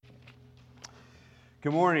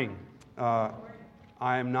Good morning. I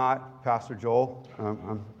am not Pastor Joel.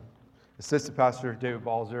 I'm Assistant Pastor David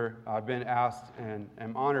Balzer. I've been asked and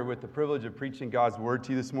am honored with the privilege of preaching God's Word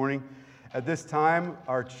to you this morning. At this time,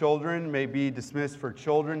 our children may be dismissed for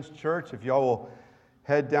Children's Church. If y'all will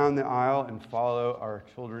head down the aisle and follow our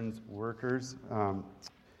children's workers,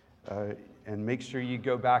 and make sure you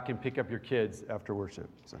go back and pick up your kids after worship.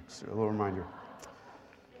 So just a little reminder.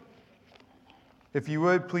 If you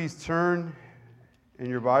would, please turn in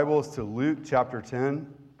your Bibles to Luke chapter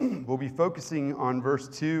 10. We'll be focusing on verse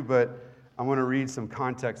 2, but I want to read some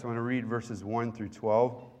context. I want to read verses 1 through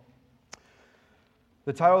 12.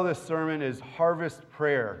 The title of this sermon is Harvest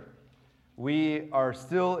Prayer. We are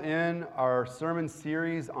still in our sermon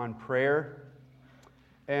series on prayer,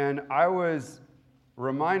 and I was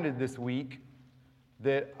reminded this week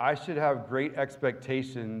that I should have great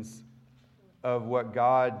expectations of what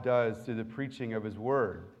God does through the preaching of His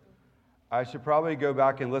Word. I should probably go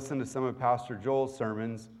back and listen to some of Pastor Joel's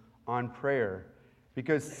sermons on prayer,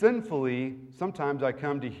 because sinfully, sometimes I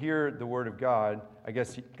come to hear the Word of God. I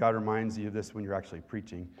guess God reminds you of this when you're actually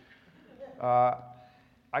preaching. I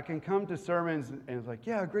can come to sermons and it's like,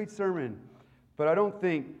 yeah, great sermon, but I don't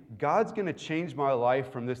think God's going to change my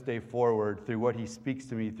life from this day forward through what He speaks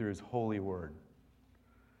to me through His holy Word.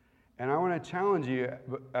 And I want to challenge you,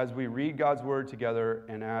 as we read God's Word together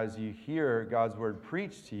and as you hear God's Word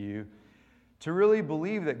preached to you, to really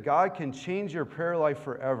believe that God can change your prayer life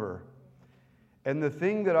forever. And the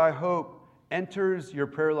thing that I hope enters your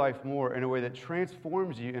prayer life more in a way that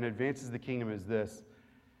transforms you and advances the kingdom is this,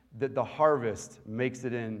 that the harvest makes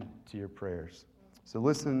it into your prayers. So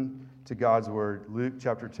listen to God's Word, Luke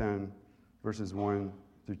chapter 10, verses 1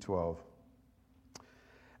 through 12.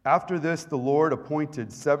 After this, the Lord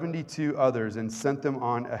appointed 72 others and sent them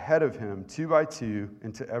on ahead of Him, 2 by 2,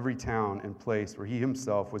 into every town and place where He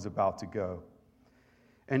Himself was about to go.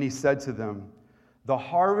 And He said to them, "The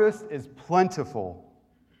harvest is plentiful,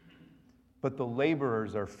 but the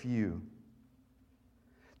laborers are few.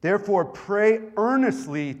 Therefore, pray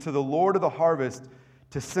earnestly to the Lord of the harvest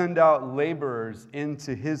to send out laborers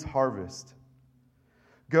into His harvest.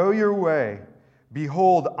 Go your way.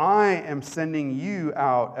 Behold, I am sending you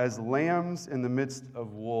out as lambs in the midst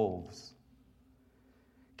of wolves.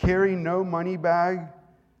 Carry no money bag,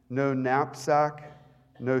 no knapsack,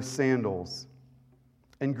 no sandals,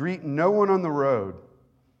 and greet no one on the road.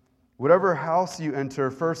 Whatever house you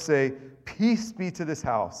enter, first say, 'Peace be to this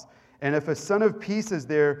house.' And if a son of peace is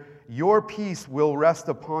there, your peace will rest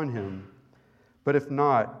upon him. But if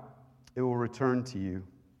not, it will return to you.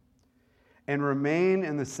 And remain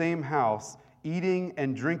in the same house, eating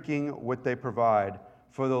and drinking what they provide,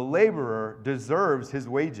 for the laborer deserves his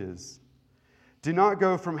wages. Do not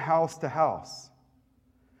go from house to house.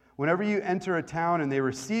 Whenever you enter a town and they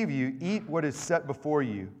receive you, eat what is set before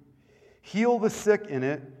you. Heal the sick in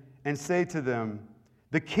it and say to them,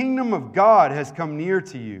 'The kingdom of God has come near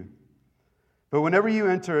to you.' But whenever you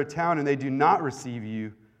enter a town and they do not receive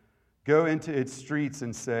you, go into its streets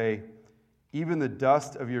and say, 'Even the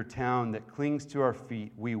dust of your town that clings to our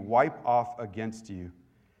feet, we wipe off against you.'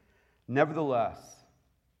 Nevertheless,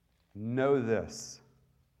 know this,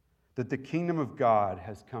 that the kingdom of God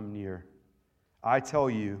has come near. I tell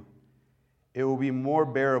you, it will be more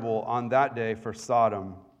bearable on that day for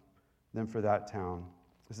Sodom than for that town."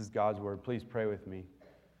 This is God's Word. Please pray with me.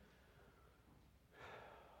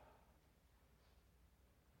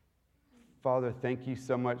 Father, thank you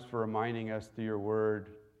so much for reminding us through your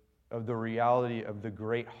Word of the reality of the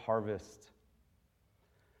great harvest.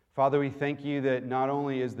 Father, we thank you that not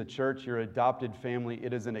only is the church your adopted family,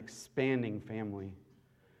 it is an expanding family.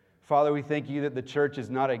 Father, we thank you that the church is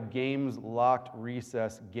not a games-locked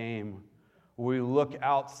recess game where we look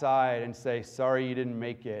outside and say, "Sorry you didn't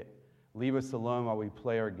make it. Leave us alone while we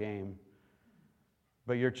play our game."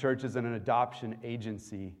 But your church is an adoption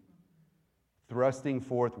agency, thrusting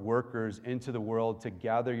forth workers into the world to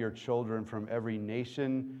gather your children from every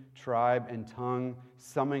nation, tribe, and tongue,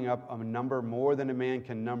 summing up a number more than a man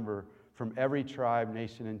can number from every tribe,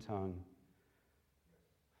 nation, and tongue.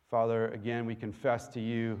 Father, again, we confess to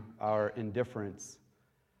you our indifference,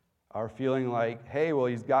 our feeling like, hey, well,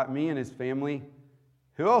 he's got me and his family.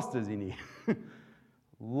 Who else does he need?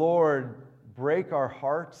 Lord, break our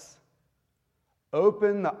hearts.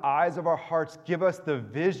 Open the eyes of our hearts. Give us the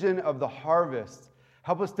vision of the harvest.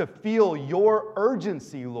 Help us to feel your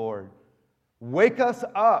urgency, Lord. Wake us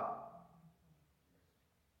up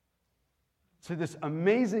to this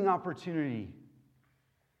amazing opportunity.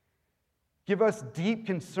 Give us deep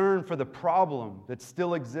concern for the problem that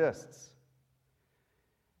still exists.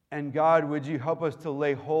 And God, would you help us to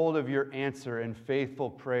lay hold of your answer in faithful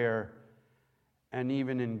prayer and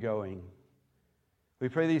even in going. We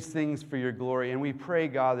pray these things for your glory, and we pray,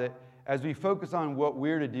 God, that as we focus on what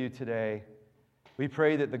we're to do today, we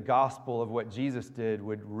pray that the gospel of what Jesus did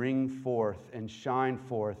would ring forth and shine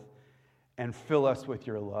forth and fill us with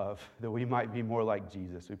your love, that we might be more like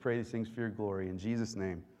Jesus. We pray these things for your glory. In Jesus'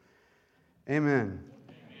 name, amen.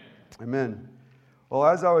 Amen. Well,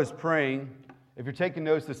 as I was praying, if you're taking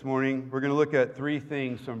notes this morning, we're going to look at 3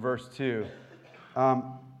 things from verse 2.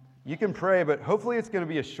 You can pray, but hopefully it's going to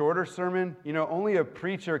be a shorter sermon. You know, only a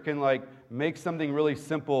preacher can make something really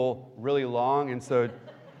simple, really long, and so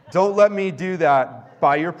don't let me do that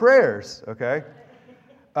by your prayers, okay?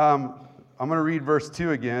 I'm going to read verse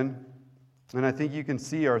 2 again, and I think you can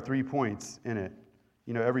see our 3 points in it.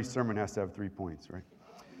 You know, every sermon has to have 3 points, right?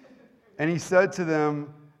 And he said to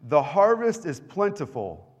them, "The harvest is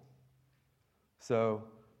plentiful." So,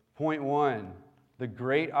 point 1, the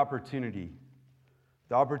great opportunity.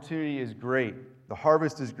 The opportunity is great. The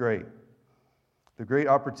harvest is great. The great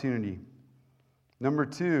opportunity. Number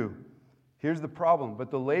 2, here's the problem,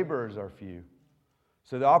 but the laborers are few.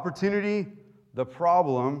 So the opportunity, the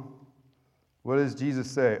problem, what does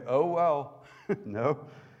Jesus say? Oh, well, no.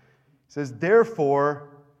 He says, therefore,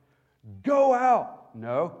 go out.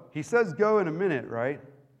 No, he says go in a minute, right?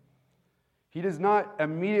 He does not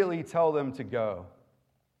immediately tell them to go.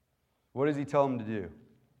 What does he tell them to do?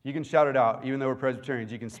 You can shout it out, even though we're Presbyterians.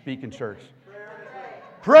 You can speak in church.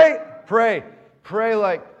 Pray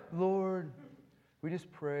like, Lord, we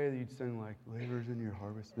just pray that you'd send laborers into your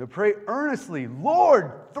harvest. No, pray earnestly,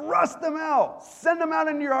 Lord, thrust them out. Send them out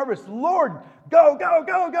into your harvest. Lord, go,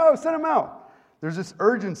 send them out. There's this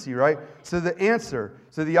urgency, right? So the answer,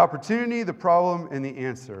 the opportunity, the problem, and the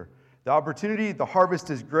answer. The opportunity, the harvest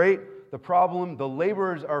is great. The problem, the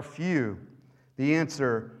laborers are few. The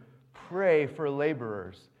answer, pray for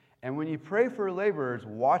laborers. And when you pray for laborers,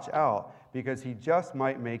 watch out, because he just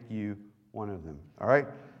might make you one of them. All right?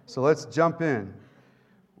 So let's jump in.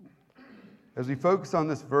 As we focus on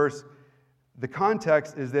this verse, the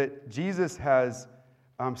context is that Jesus has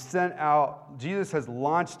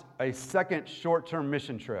launched a second short-term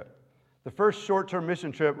mission trip. The first short-term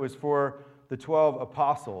mission trip was for the 12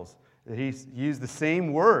 apostles. He used the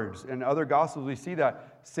same words. In other Gospels, we see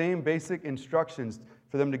that same basic instructions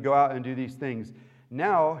for them to go out and do these things.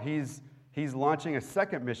 Now, he's launching a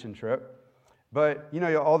second mission trip. But, you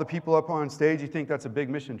know, all the people up on stage, you think that's a big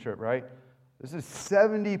mission trip, right? This is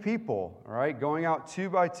 70 people, all right, going out 2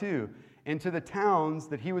 by 2 into the towns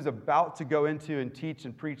that he was about to go into and teach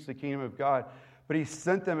and preach the kingdom of God. But he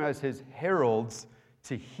sent them as his heralds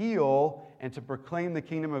to heal and to proclaim the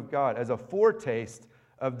kingdom of God as a foretaste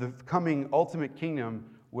of the coming ultimate kingdom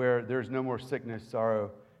where there's no more sickness,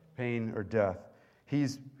 sorrow, pain, or death.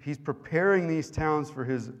 He's preparing these towns for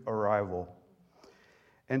his arrival.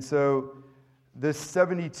 And so this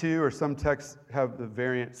 72, or some texts have the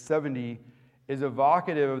variant 70, is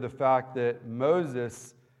evocative of the fact that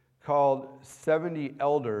Moses called 70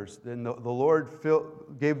 elders. Then the Lord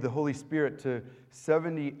gave the Holy Spirit to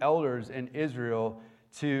 70 elders in Israel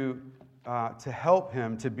to help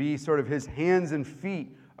him, to be sort of his hands and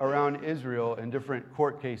feet around Israel in different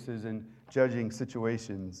court cases and judging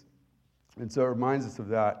situations. And so it reminds us of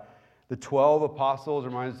that. The 12 apostles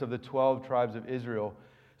reminds us of the 12 tribes of Israel.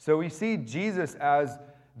 So we see Jesus as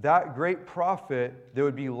that great prophet that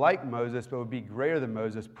would be like Moses, but would be greater than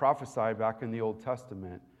Moses, prophesied back in the Old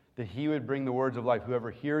Testament, that he would bring the words of life.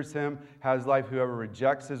 Whoever hears him has life. Whoever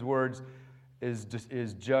rejects his words is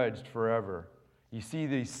judged forever. You see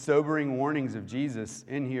these sobering warnings of Jesus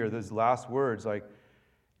in here, those last words, like,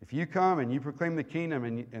 if you come and you proclaim the kingdom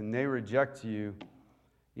and they reject you,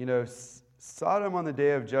 you know, Sodom on the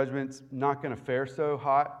day of judgment's not going to fare so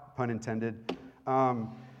hot, pun intended.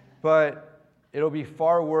 But it'll be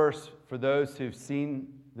far worse for those who've seen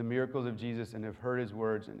the miracles of Jesus and have heard his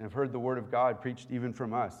words and have heard the word of God preached even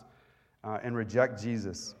from us and reject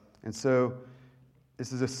Jesus. And so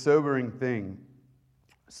this is a sobering thing.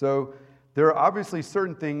 So there are obviously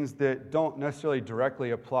certain things that don't necessarily directly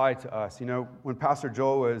apply to us. You know, when Pastor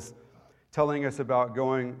Joel was telling us about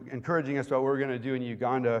encouraging us about what we're going to do in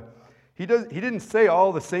Uganda, he didn't say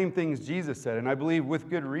all the same things Jesus said, and I believe with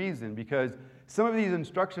good reason, because some of these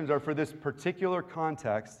instructions are for this particular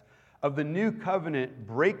context of the new covenant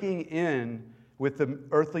breaking in with the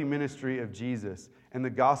earthly ministry of Jesus and the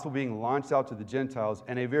gospel being launched out to the Gentiles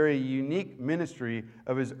and a very unique ministry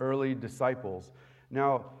of his early disciples.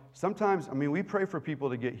 Now, sometimes, we pray for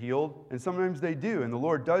people to get healed, and sometimes they do, and the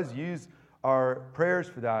Lord does use our prayers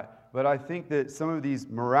for that. But I think that some of these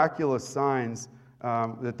miraculous signs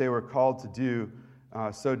that they were called to do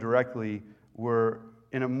so directly were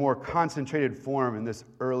in a more concentrated form in this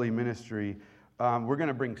early ministry We're going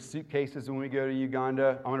to bring suitcases when we go to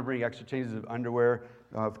Uganda. I'm going to bring extra changes of underwear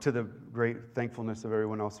to the great thankfulness of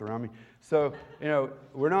everyone else around me. So,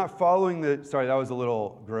 we're not following sorry, that was a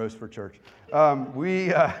little gross for church.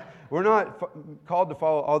 We're not called to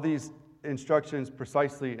follow all these instructions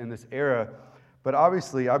precisely in this era, but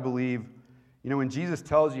obviously I believe, when Jesus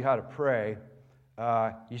tells you how to pray,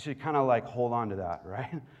 you should kind of like hold on to that,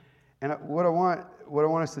 right? And what I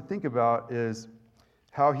want us to think about is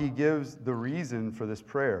how he gives the reason for this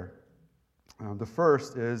prayer. The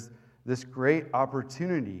first is this great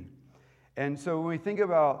opportunity. And so when we think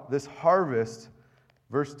about this harvest,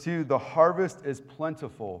 verse 2, the harvest is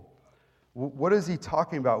plentiful. What is he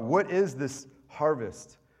talking about? What is this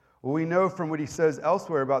harvest? Well, we know from what he says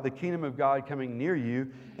elsewhere about the kingdom of God coming near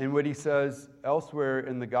you, and what he says elsewhere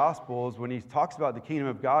in the Gospels when he talks about the kingdom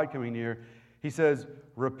of God coming near, he says,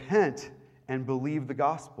 repent and believe the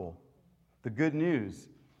gospel, the good news.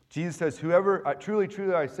 Jesus says, truly,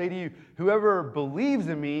 truly, I say to you, whoever believes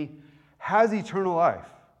in me has eternal life.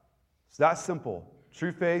 It's that simple.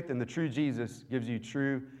 True faith in the true Jesus gives you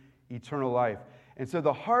true eternal life. And so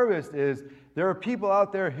the harvest is, there are people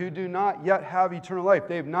out there who do not yet have eternal life.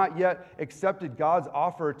 They have not yet accepted God's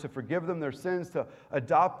offer to forgive them their sins, to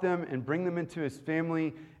adopt them and bring them into his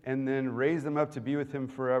family, and then raise them up to be with him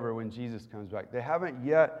forever when Jesus comes back. They haven't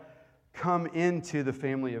yet come into the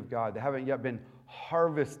family of God. They haven't yet been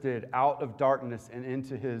harvested out of darkness and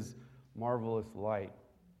into his marvelous light.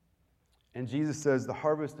 And Jesus says the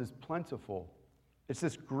harvest is plentiful. It's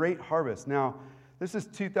this great harvest. Now, this is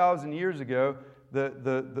 2,000 years ago.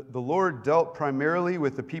 The Lord dealt primarily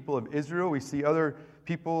with the people of Israel. We see other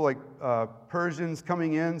people like Persians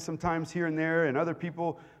coming in sometimes here and there, and other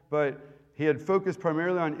people, but he had focused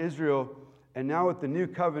primarily on Israel. And now with the new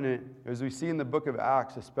covenant, as we see in the book of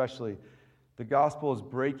Acts especially, the gospel is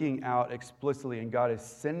breaking out explicitly, and God is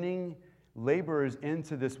sending laborers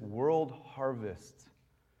into this world harvest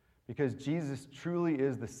because Jesus truly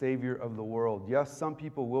is the Savior of the world. Yes, some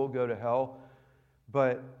people will go to hell,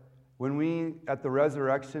 but at the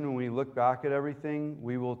resurrection, when we look back at everything,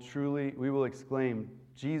 we will exclaim,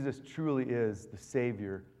 Jesus truly is the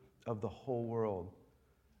Savior of the whole world.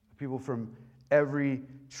 People from every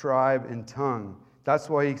tribe and tongue. That's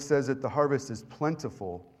why he says that the harvest is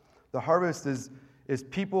plentiful. The harvest is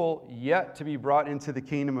people yet to be brought into the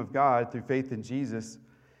kingdom of God through faith in Jesus.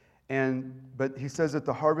 But he says that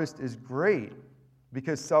the harvest is great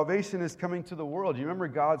because salvation is coming to the world. You remember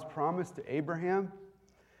God's promise to Abraham?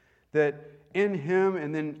 That in him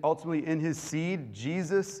and then ultimately in his seed,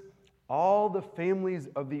 Jesus, all the families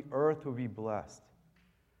of the earth will be blessed.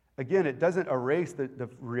 Again, it doesn't erase the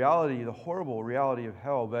reality, the horrible reality of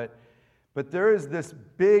hell, but there is this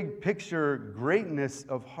big picture greatness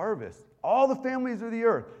of harvest. All the families of the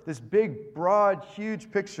earth, this big, broad, huge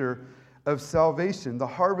picture of salvation. The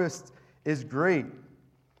harvest is great.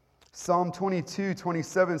 Psalm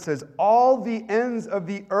 22:27 says, all the ends of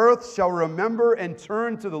the earth shall remember and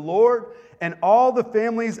turn to the Lord, and all the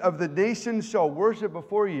families of the nations shall worship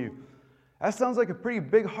before you. That sounds like a pretty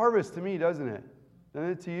big harvest to me, doesn't it?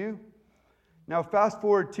 Doesn't it to you? Now, fast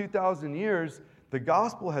forward 2,000 years, the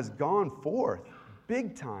gospel has gone forth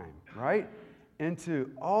big time, right?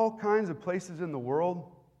 Into all kinds of places in the world.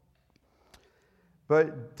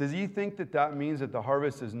 But does he think that means that the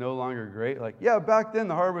harvest is no longer great? Like, yeah, back then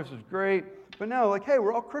the harvest was great, but now, like, hey,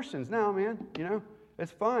 we're all Christians now, man.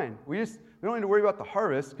 It's fine. We don't need to worry about the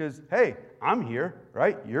harvest because, hey, I'm here,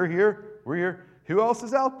 right? You're here, we're here. Who else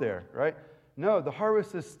is out there, right? No, the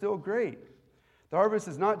harvest is still great. The harvest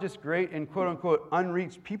is not just great in quote-unquote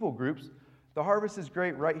unreached people groups. The harvest is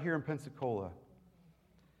great right here in Pensacola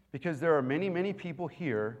because there are many, many people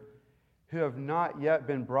here who have not yet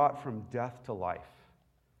been brought from death to life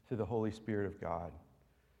through the Holy Spirit of God.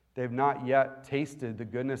 They've not yet tasted the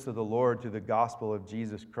goodness of the Lord through the gospel of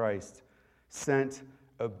Jesus Christ, sent,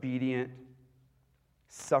 obedient,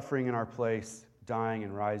 suffering in our place, dying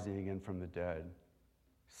and rising again from the dead,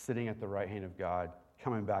 sitting at the right hand of God,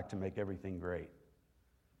 coming back to make everything great.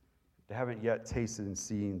 They haven't yet tasted and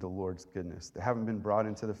seen the Lord's goodness. They haven't been brought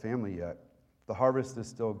into the family yet. The harvest is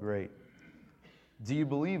still great. Do you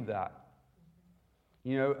believe that?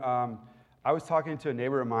 I was talking to a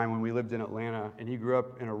neighbor of mine when we lived in Atlanta, and he grew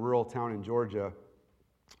up in a rural town in Georgia,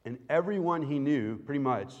 and everyone he knew, pretty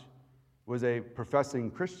much, was a professing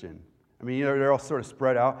Christian. I mean, they're all sort of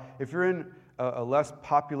spread out. If you're in a less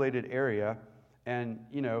populated area, and,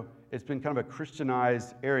 it's been kind of a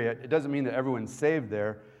Christianized area, it doesn't mean that everyone's saved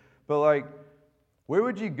there, but, where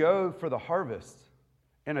would you go for the harvest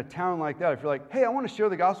in a town like that? If you're like, hey, I want to share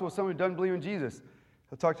the gospel with someone who doesn't believe in Jesus.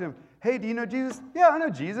 I'll talk to him. Hey, do you know Jesus? Yeah, I know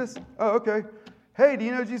Jesus. Oh, okay. Hey, do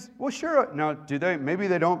you know Jesus? Well, sure. Now, do they? Maybe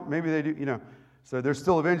they don't. Maybe they do, So there's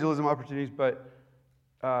still evangelism opportunities, but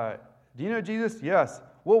do you know Jesus? Yes.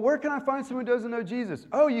 Well, where can I find someone who doesn't know Jesus?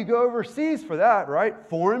 Oh, you go overseas for that, right?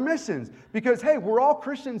 Foreign missions. Because, hey, we're all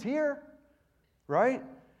Christians here, right?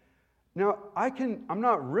 Now, I'm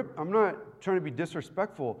not trying to be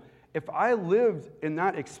disrespectful. If I lived in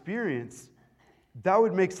that experience, that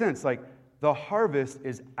would make sense. Like, the harvest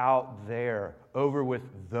is out there, over with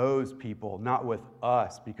those people, not with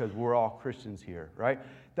us, because we're all Christians here, right?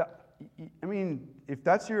 If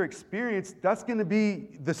that's your experience, that's going to be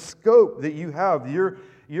the scope that you have. Your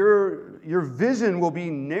vision will be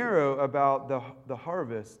narrow about the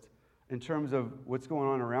harvest in terms of what's going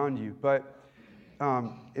on around you. But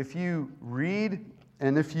if you read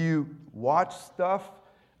and if you watch stuff,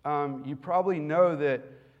 you probably know that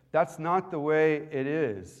that's not the way it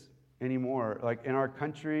is anymore. Like in our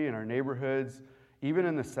country, in our neighborhoods, even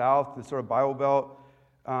in the South, the sort of Bible Belt,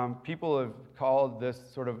 people have called this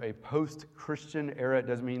sort of a post-Christian era. It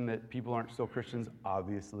doesn't mean that people aren't still Christians,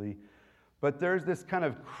 obviously. But there's this kind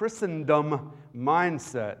of Christendom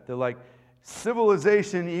mindset that like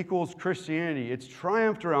civilization equals Christianity. It's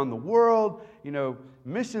triumphed around the world.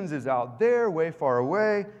 Missions is out there, way far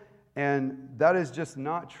away. And that is just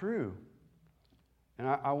not true. And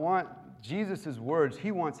I want Jesus' words.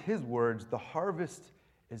 He wants his words. The harvest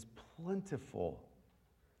is plentiful.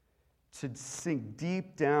 To sink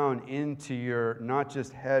deep down into your, not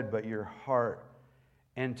just head, but your heart.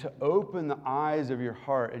 And to open the eyes of your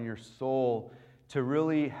heart and your soul to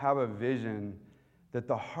really have a vision that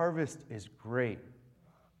the harvest is great.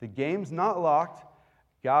 The game's not locked.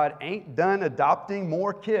 God ain't done adopting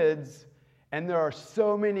more kids. And there are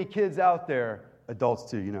so many kids out there,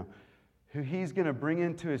 adults too, who he's going to bring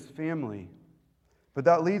into his family. But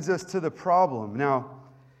that leads us to the problem. Now,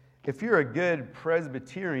 if you're a good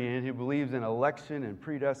Presbyterian who believes in election and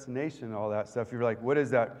predestination and all that stuff, you're like, what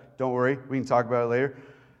is that? Don't worry, we can talk about it later.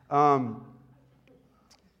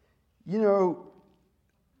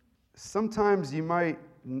 Sometimes you might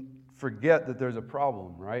forget that there's a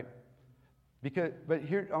problem, right? But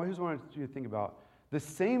here's what I want you to think about. The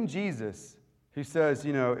same Jesus who says, if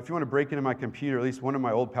you want to break into my computer, at least one of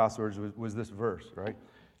my old passwords was this verse, right?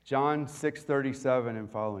 John 6:37 and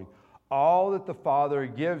following. All that the Father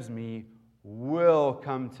gives me will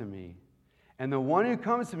come to me. And the one who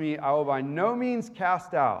comes to me, I will by no means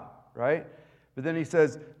cast out, right? But then he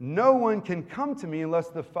says, no one can come to me unless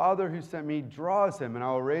the Father who sent me draws him, and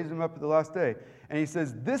I will raise him up at the last day. And he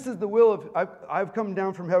says, this is the will of, I've come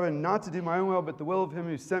down from heaven not to do my own will, but the will of him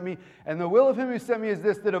who sent me. And the will of him who sent me is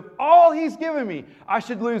this, that of all he's given me, I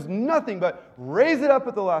should lose nothing, but raise it up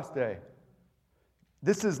at the last day.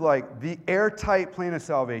 This is like the airtight plan of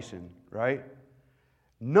salvation, right?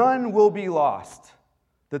 None will be lost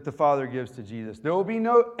that the Father gives to Jesus. There will be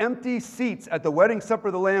no empty seats at the wedding supper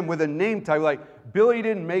of the Lamb with a name tag like Billy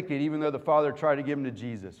didn't make it even though the Father tried to give him to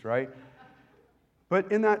Jesus, right? But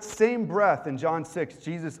in that same breath in John 6,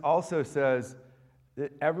 Jesus also says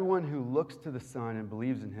that everyone who looks to the Son and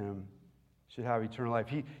believes in him should have eternal life.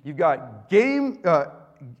 You've got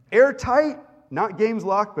airtight, not games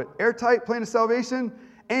locked, but airtight plan of salvation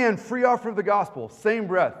and free offer of the gospel. Same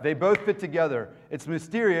breath. They both fit together. It's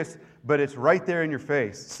mysterious, but it's right there in your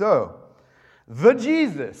face. So, the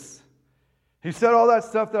Jesus who said all that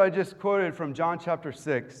stuff that I just quoted from John chapter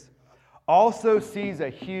 6 also sees a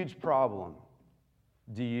huge problem.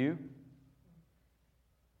 Do you?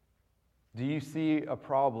 Do you see a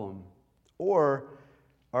problem? Or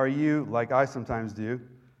are you, like I sometimes do,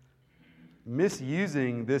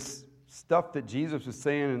 misusing this stuff that Jesus was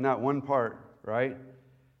saying in that one part, right?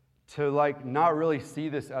 To not really see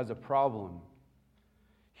this as a problem.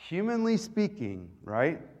 Humanly speaking,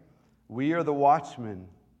 right? We are the watchmen.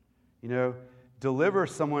 Deliver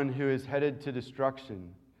someone who is headed to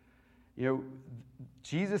destruction.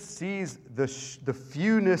 Jesus sees the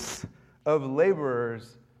fewness of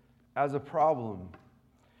laborers as a problem.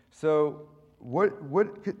 So what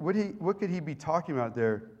could he be talking about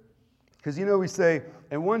there? Because we say,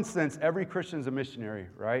 in one sense, every Christian is a missionary,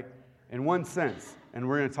 right? In one sense. And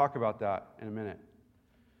we're going to talk about that in a minute.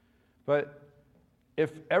 But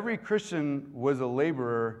if every Christian was a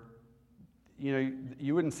laborer,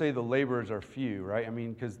 you wouldn't say the laborers are few, right?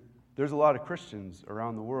 Because there's a lot of Christians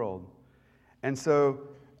around the world. And so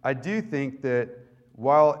I do think that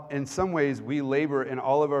while in some ways we labor in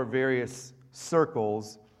all of our various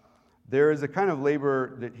circles, there is a kind of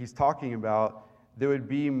labor that he's talking about that would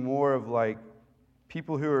be more of like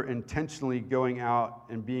people who are intentionally going out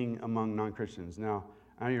and being among non-Christians. Now,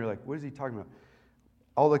 I know you're like, what is he talking about?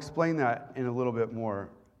 I'll explain that in a little bit more.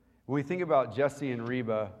 when we think about Jesse and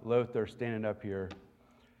Reba Lothar standing up here,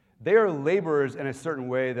 they are laborers in a certain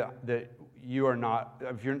way that you are not.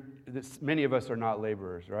 Many of us are not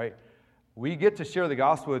laborers, right? We get to share the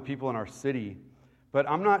gospel with people in our city, but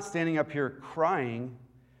I'm not standing up here crying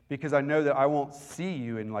because I know that I won't see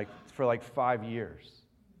you for 5 years,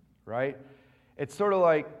 right? It's sort of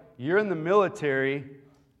like you're in the military.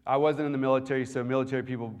 I wasn't in the military, so military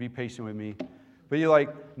people, be patient with me. But you're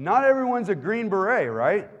like, not everyone's a Green Beret,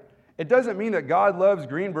 right? It doesn't mean that God loves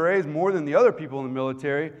Green Berets more than the other people in the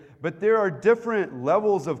military, but there are different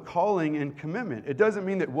levels of calling and commitment. It doesn't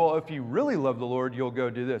mean that, well, if you really love the Lord, you'll go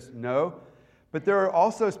do this. No, but there are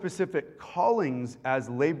also specific callings as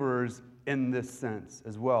laborers in this sense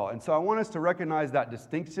as well. And so I want us to recognize that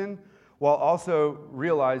distinction while also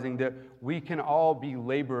realizing that we can all be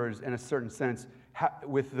laborers in a certain sense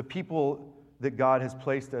with the people that God has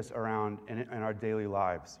placed us around in our daily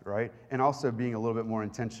lives, right? And also being a little bit more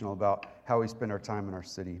intentional about how we spend our time in our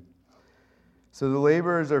city. So the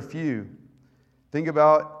laborers are few. Think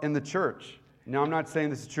about in the church. Now, I'm not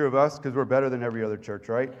saying this is true of us because we're better than every other church,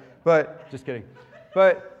 right? But, just kidding.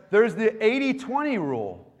 But there's the 80-20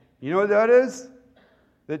 rule. You know what that is?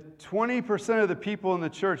 That 20% of the people in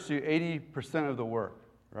the church do 80% of the work,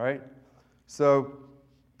 right? So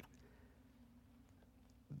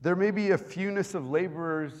there may be a fewness of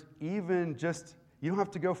laborers, even just, you don't have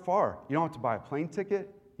to go far. You don't have to buy a plane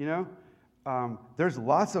ticket, you know? There's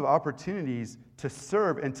lots of opportunities to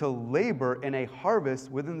serve and to labor in a harvest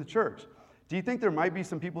within the church. Do you think there might be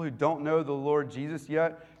some people who don't know the Lord Jesus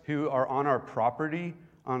yet who are on our property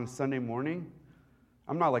on Sunday morning?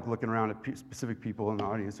 I'm not looking around at specific people in the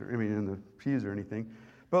audience, in the pews or anything,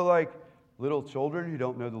 but little children who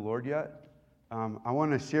don't know the Lord yet. I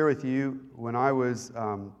want to share with you when I was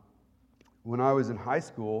in high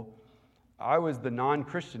school, I was the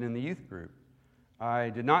non-Christian in the youth group.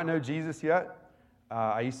 I did not know Jesus yet.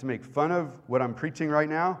 I used to make fun of what I'm preaching right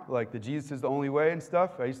now, like that Jesus is the only way and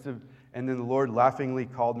stuff. And then the Lord laughingly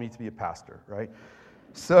called me to be a pastor, right?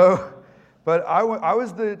 So, but I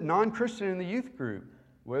was the non-Christian in the youth group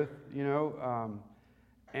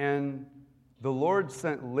and the Lord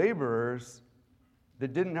sent laborers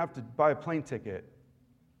that didn't have to buy a plane ticket,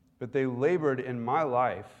 but they labored in my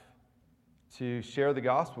life to share the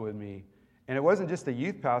gospel with me. And it wasn't just the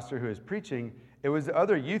youth pastor who was preaching, it was the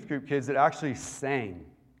other youth group kids that actually sang.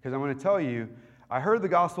 Because I'm going to tell you, I heard the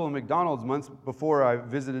gospel in McDonald's months before I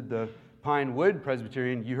visited the Pine Wood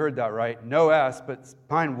Presbyterian. You heard that right. No S, but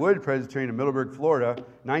Pine Wood Presbyterian in Middleburg, Florida,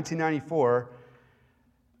 1994.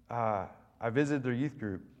 I visited their youth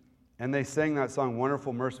group, and they sang that song,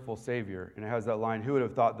 Wonderful, Merciful Savior. And it has that line, who would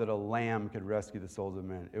have thought that a lamb could rescue the souls of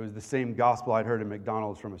men? It was the same gospel I'd heard at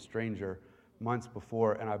McDonald's from a stranger months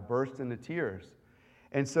before, and I burst into tears.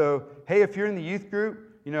 And so, hey, if you're in the youth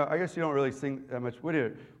group, I guess you don't really sing that much.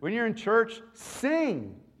 When you're in church,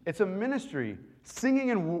 sing. It's a ministry.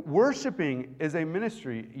 Singing and worshiping is a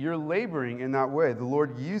ministry. You're laboring in that way. The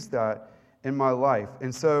Lord used that in my life.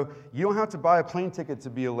 And so you don't have to buy a plane ticket to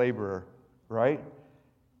be a laborer, right?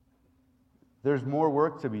 There's more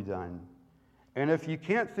work to be done. And if you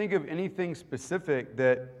can't think of anything specific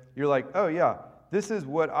that you're like, oh yeah, this is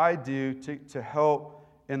what I do to help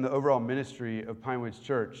in the overall ministry of Pine Woods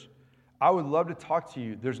Church, I would love to talk to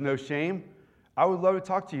you. There's no shame. I would love to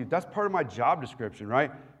talk to you. That's part of my job description,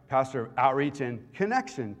 right? Pastor of outreach and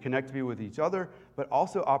connection. Connect people with each other, but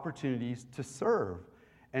also opportunities to serve.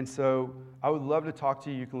 And so I would love to talk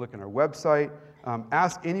to you. You can look on our website.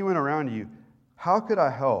 Ask anyone around you, how could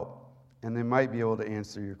I help? And they might be able to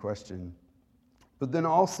answer your question. But then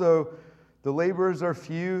also, the laborers are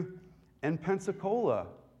few in Pensacola.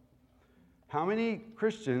 How many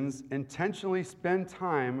Christians intentionally spend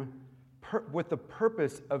time with the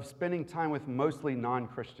purpose of spending time with mostly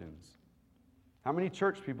non-Christians? How many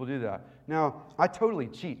church people do that? Now, I totally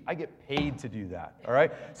cheat. I get paid to do that, all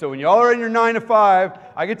right? So when y'all are in your 9 to 5,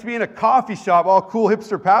 I get to be in a coffee shop, all cool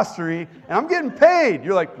hipster pastory, and I'm getting paid.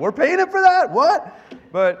 You're like, we're paying him for that? What?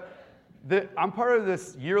 But I'm part of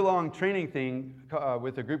this year-long training thing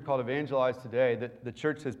with a group called Evangelize Today that the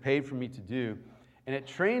church has paid for me to do. And it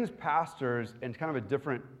trains pastors in kind of a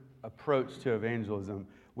different approach to evangelism,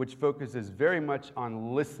 which focuses very much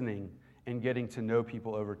on listening and getting to know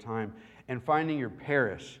people over time and finding your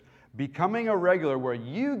parish, becoming a regular where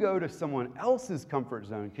you go to someone else's comfort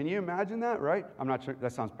zone. Can you imagine that, right? I'm not sure.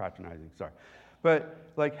 That sounds patronizing. Sorry. But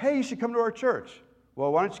hey, you should come to our church.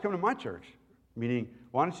 Well, why don't you come to my church? Meaning,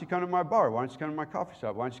 why don't you come to my bar? Why don't you come to my coffee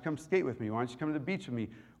shop? Why don't you come skate with me? Why don't you come to the beach with me?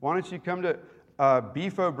 Why don't you come to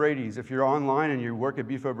Beef O'Brady's? If you're online and you work at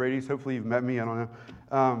Beef O'Brady's, hopefully you've met me, I don't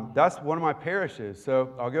know. That's one of my parishes.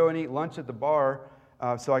 So I'll go and eat lunch at the bar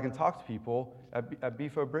so I can talk to people at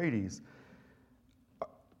Beef O'Brady's.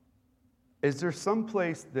 Is there some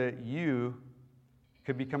place that you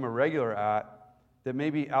could become a regular at that may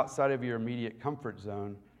be outside of your immediate comfort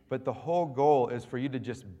zone, but the whole goal is for you to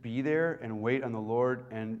just be there and wait on the Lord,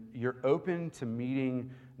 and you're open to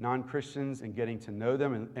meeting non-Christians and getting to know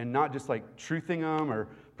them, and not just like truthing them or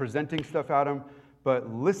presenting stuff at them,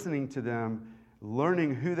 but listening to them,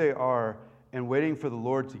 learning who they are, and waiting for the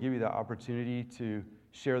Lord to give you that opportunity to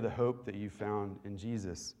share the hope that you found in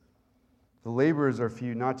Jesus. The laborers are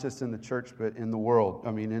few, not just in the church, but in the world.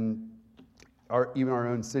 I mean, in even our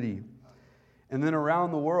own city. And then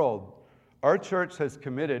around the world, our church has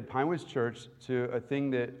committed, Pinewoods Church, to a thing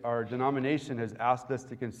that our denomination has asked us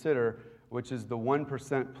to consider, which is the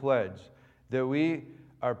 1% pledge. That we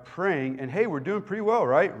are praying, and hey, we're doing pretty well,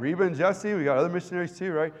 right? Reba and Jesse, we got other missionaries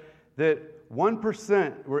too, right? That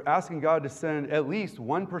 1%, we're asking God to send at least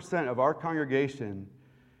 1% of our congregation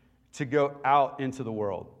to go out into the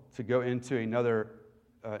world, to go into another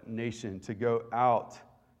nation, to go out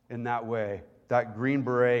in that way. That Green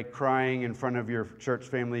Beret crying in front of your church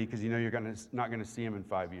family because you know you're not going to see him in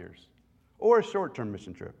 5 years. Or a short-term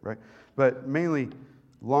mission trip, right? But mainly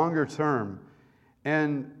longer term.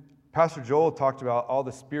 And Pastor Joel talked about all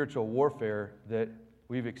the spiritual warfare that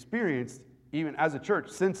we've experienced even as a church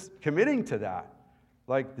since committing to that.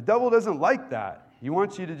 Like, the devil doesn't like that. He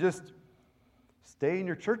wants you to just stay in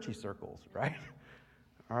your churchy circles, right?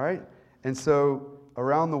 All right? And so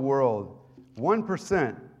around the world,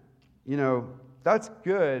 1%, that's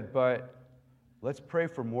good, but let's pray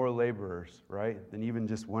for more laborers, right, than even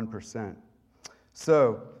just 1%.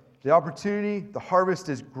 So the opportunity, the harvest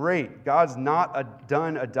is great. God's not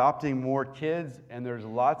done adopting more kids, and there's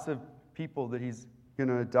lots of people that he's going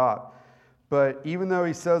to adopt. But even though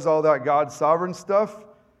he says all that God's sovereign stuff,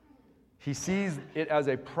 he sees it as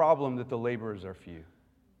a problem that the laborers are few.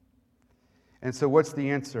 And so what's the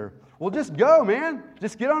answer? Well, just go, man.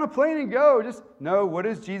 Just get on a plane and go. No, what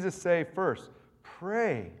does Jesus say first?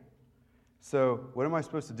 Pray. So what am I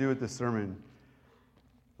supposed to do with this sermon?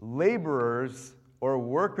 Laborers or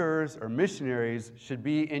workers or missionaries should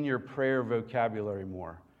be in your prayer vocabulary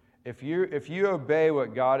more. If you obey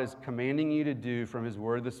what God is commanding you to do from his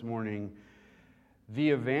word this morning,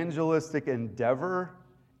 the evangelistic endeavor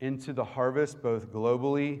into the harvest, both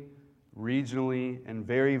globally, regionally, and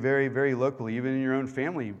very, very, very locally, even in your own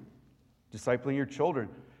family, discipling your children,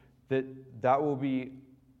 that will be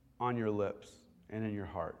on your lips and in your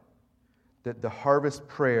heart. That the harvest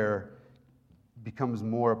prayer becomes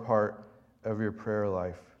more a part of your prayer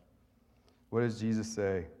life. What does Jesus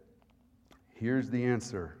say? Here's the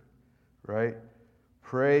answer, right?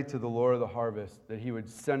 Pray to the Lord of the harvest that he would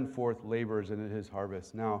send forth laborers into his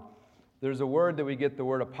harvest. Now, there's a word that we get the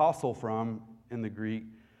word apostle from in the Greek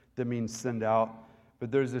that means send out,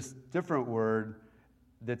 but there's this different word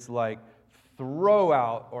that's like throw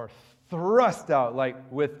out or thrust out, like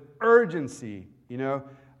with urgency,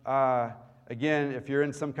 Again, if you're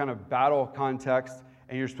in some kind of battle context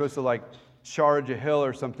and you're supposed to like charge a hill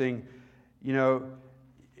or something,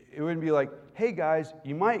 it wouldn't be like, hey guys,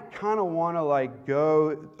 you might kind of want to like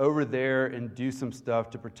go over there and do some stuff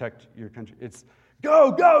to protect your country. It's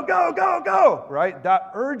go, go, go, go, go, right?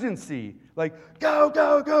 That urgency, like go,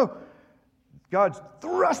 go, go. God's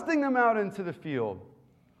thrusting them out into the field.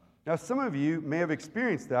 Now, some of you may have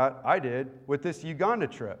experienced that. I did with this Uganda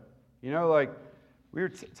trip. Like we were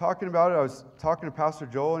talking about it. I was talking to Pastor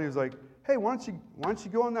Joel, and he was like, hey, why don't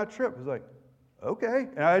you go on that trip? I was like, okay.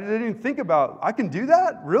 And I didn't even think about, I can do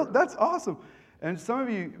that? That's awesome. And some of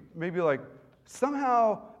you may be like,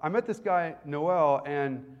 somehow I met this guy, Noel,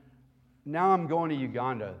 and now I'm going to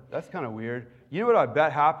Uganda. That's kind of weird. You know what I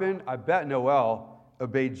bet happened? I bet Noel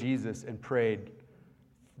obeyed Jesus and prayed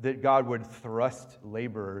that God would thrust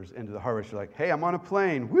laborers into the harvest. You're like, hey, I'm on a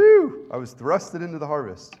plane. Woo! I was thrusted into the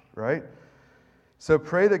harvest, right? So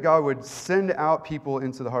pray that God would send out people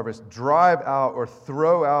into the harvest, drive out or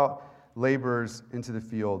throw out laborers into the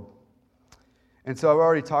field. And so I've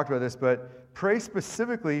already talked about this, but pray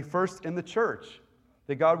specifically first in the church,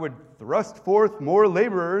 that God would thrust forth more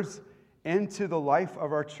laborers into the life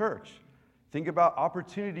of our church. Think about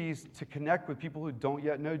opportunities to connect with people who don't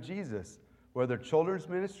yet know Jesus, whether children's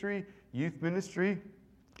ministry, youth ministry,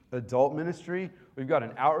 adult ministry. We've got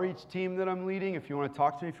an outreach team that I'm leading. If you want to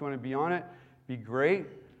talk to me, if you want to be on it, be great.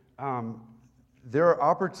 There are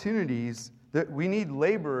opportunities that we need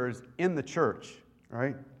laborers in the church,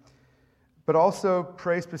 right? But also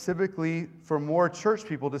pray specifically for more church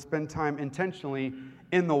people to spend time intentionally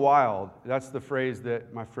in the wild. That's the phrase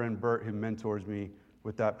that my friend Bert, who mentors me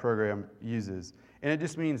with that program, uses. And it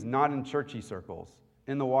just means not in churchy circles,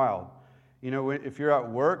 in the wild. You know, if you're at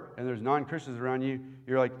work and there's non-Christians around you,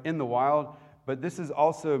 you're like in the wild. But this is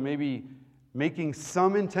also maybe making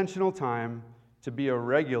some intentional time to be a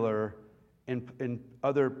regular in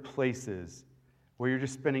other places where you're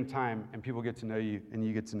just spending time and people get to know you and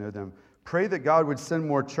you get to know them. Pray that God would send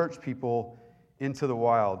more church people into the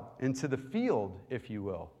wild, into the field, if you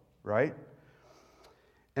will, right?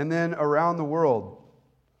 And then around the world,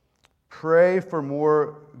 pray for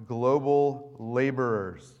more global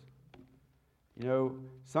laborers. You know,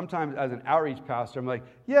 sometimes as an outreach pastor, I'm like,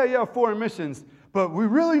 yeah, foreign missions, but we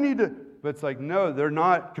really need to. But it's like, no, they're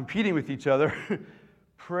not competing with each other.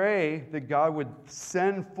 Pray that God would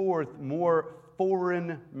send forth more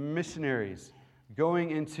foreign missionaries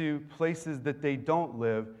going into places that they don't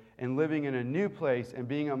live and living in a new place and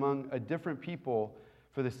being among a different people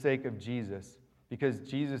for the sake of Jesus. Because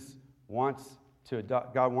God wants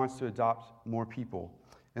to adopt more people.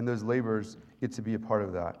 And those laborers get to be a part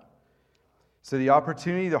of that. So the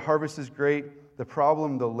opportunity, the harvest is great. The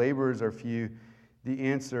problem, the laborers are few. The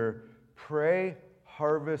answer, pray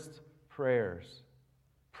harvest prayers.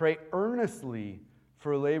 Pray earnestly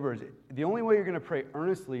for laborers. The only way you're going to pray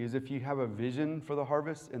earnestly is if you have a vision for the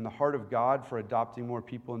harvest in the heart of God for adopting more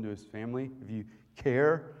people into his family, if you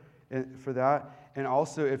care for that, and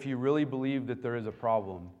also if you really believe that there is a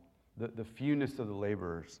problem, the fewness of the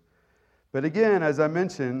laborers. But again, as I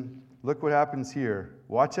mentioned, look what happens here.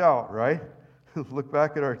 Watch out, right? Look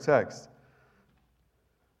back at our text.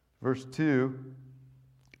 Verse 2,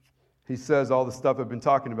 he says all the stuff I've been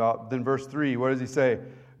talking about. Then verse 3, what does he say?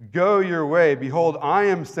 Go your way. Behold, I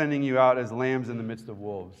am sending you out as lambs in the midst of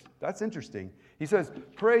wolves. That's interesting. He says,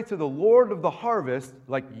 pray to the Lord of the harvest,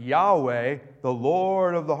 like Yahweh, the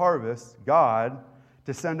Lord of the harvest, God,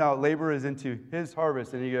 to send out laborers into his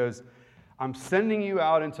harvest. And he goes, I'm sending you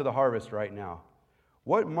out into the harvest right now.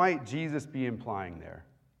 What might Jesus be implying there?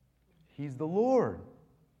 He's the Lord.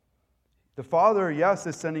 The Father, yes,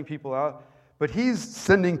 is sending people out, but he's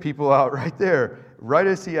sending people out right there, right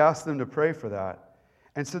as he asked them to pray for that.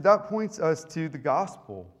 And so that points us to the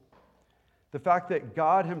gospel. The fact that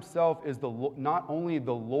God himself is not only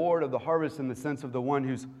the Lord of the harvest in the sense of the one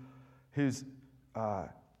who's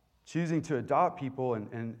choosing to adopt people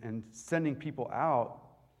and sending people out,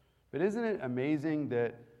 but isn't it amazing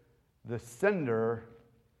that the sender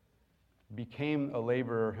became a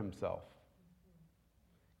laborer himself?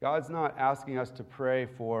 God's not asking us to pray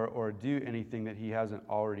for or do anything that he hasn't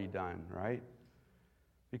already done, right?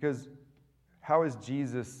 Because how is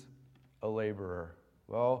Jesus a laborer?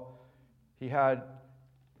 Well, he had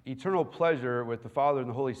eternal pleasure with the Father and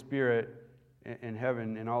the Holy Spirit in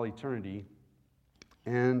heaven in all eternity.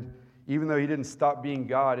 And even though he didn't stop being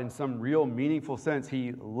God in some real meaningful sense,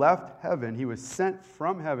 he left heaven. He was sent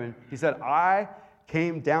from heaven. He said, I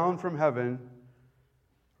came down from heaven,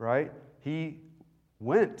 right? He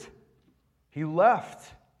went. He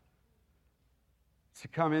left to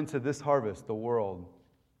come into this harvest, the world.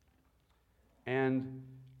 And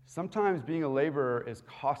sometimes being a laborer is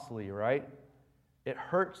costly, right? It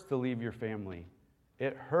hurts to leave your family.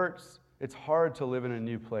 It hurts. It's hard to live in a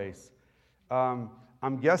new place.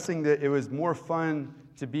 I'm guessing that it was more fun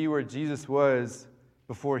to be where Jesus was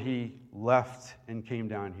before he left and came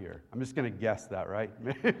down here. I'm just going to guess that, right?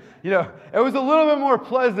 It was a little bit more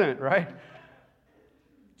pleasant, right?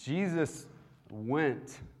 Jesus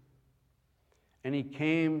went, and he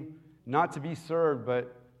came not to be served,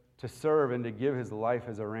 but to serve and to give his life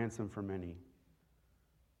as a ransom for many.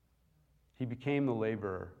 He became the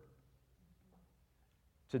laborer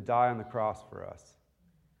to die on the cross for us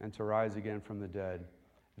and to rise again from the dead,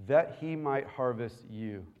 that he might harvest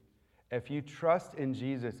you. If you trust in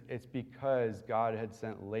Jesus, it's because God had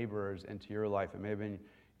sent laborers into your life. It may have been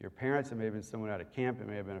your parents, it may have been someone at a camp, it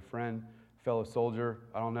may have been a friend, fellow soldier,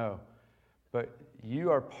 I don't know. But you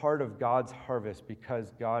are part of God's harvest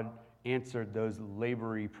because God answered those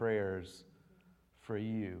labory prayers for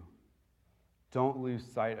you. Don't lose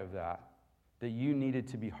sight of that you needed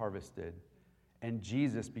to be harvested. And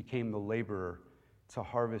Jesus became the laborer to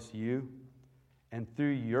harvest you. And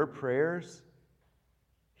through your prayers,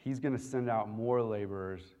 he's going to send out more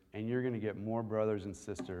laborers, and you're going to get more brothers and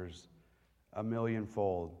sisters,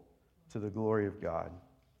 1,000,000-fold, to the glory of God.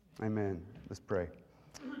 Amen. Let's pray.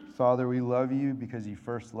 Father, we love you because you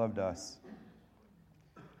first loved us.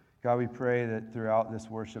 God, we pray that throughout this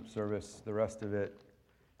worship service, the rest of it,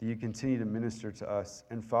 that you continue to minister to us.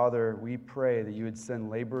 And Father, we pray that you would send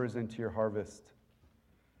laborers into your harvest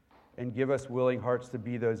and give us willing hearts to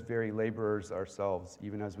be those very laborers ourselves,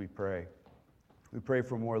 even as we pray. We pray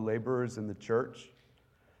for more laborers in the church,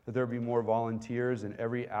 that there be more volunteers in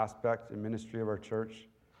every aspect and ministry of our church.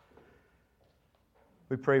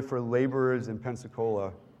 We pray for laborers in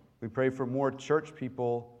Pensacola. We pray for more church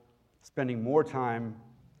people spending more time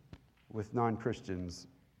with non-Christians,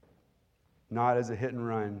 not as a hit and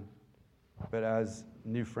run, but as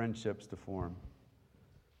new friendships to form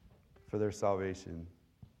for their salvation.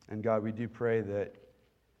 And God, we do pray that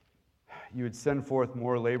you would send forth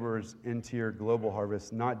more laborers into your global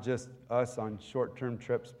harvest, not just us on short-term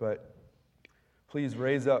trips, but please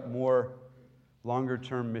raise up more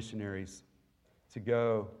longer-term missionaries to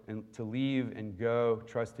go and to leave and go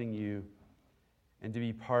trusting you and to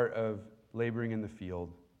be part of laboring in the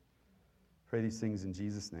field. Pray these things in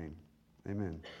Jesus' name. Amen.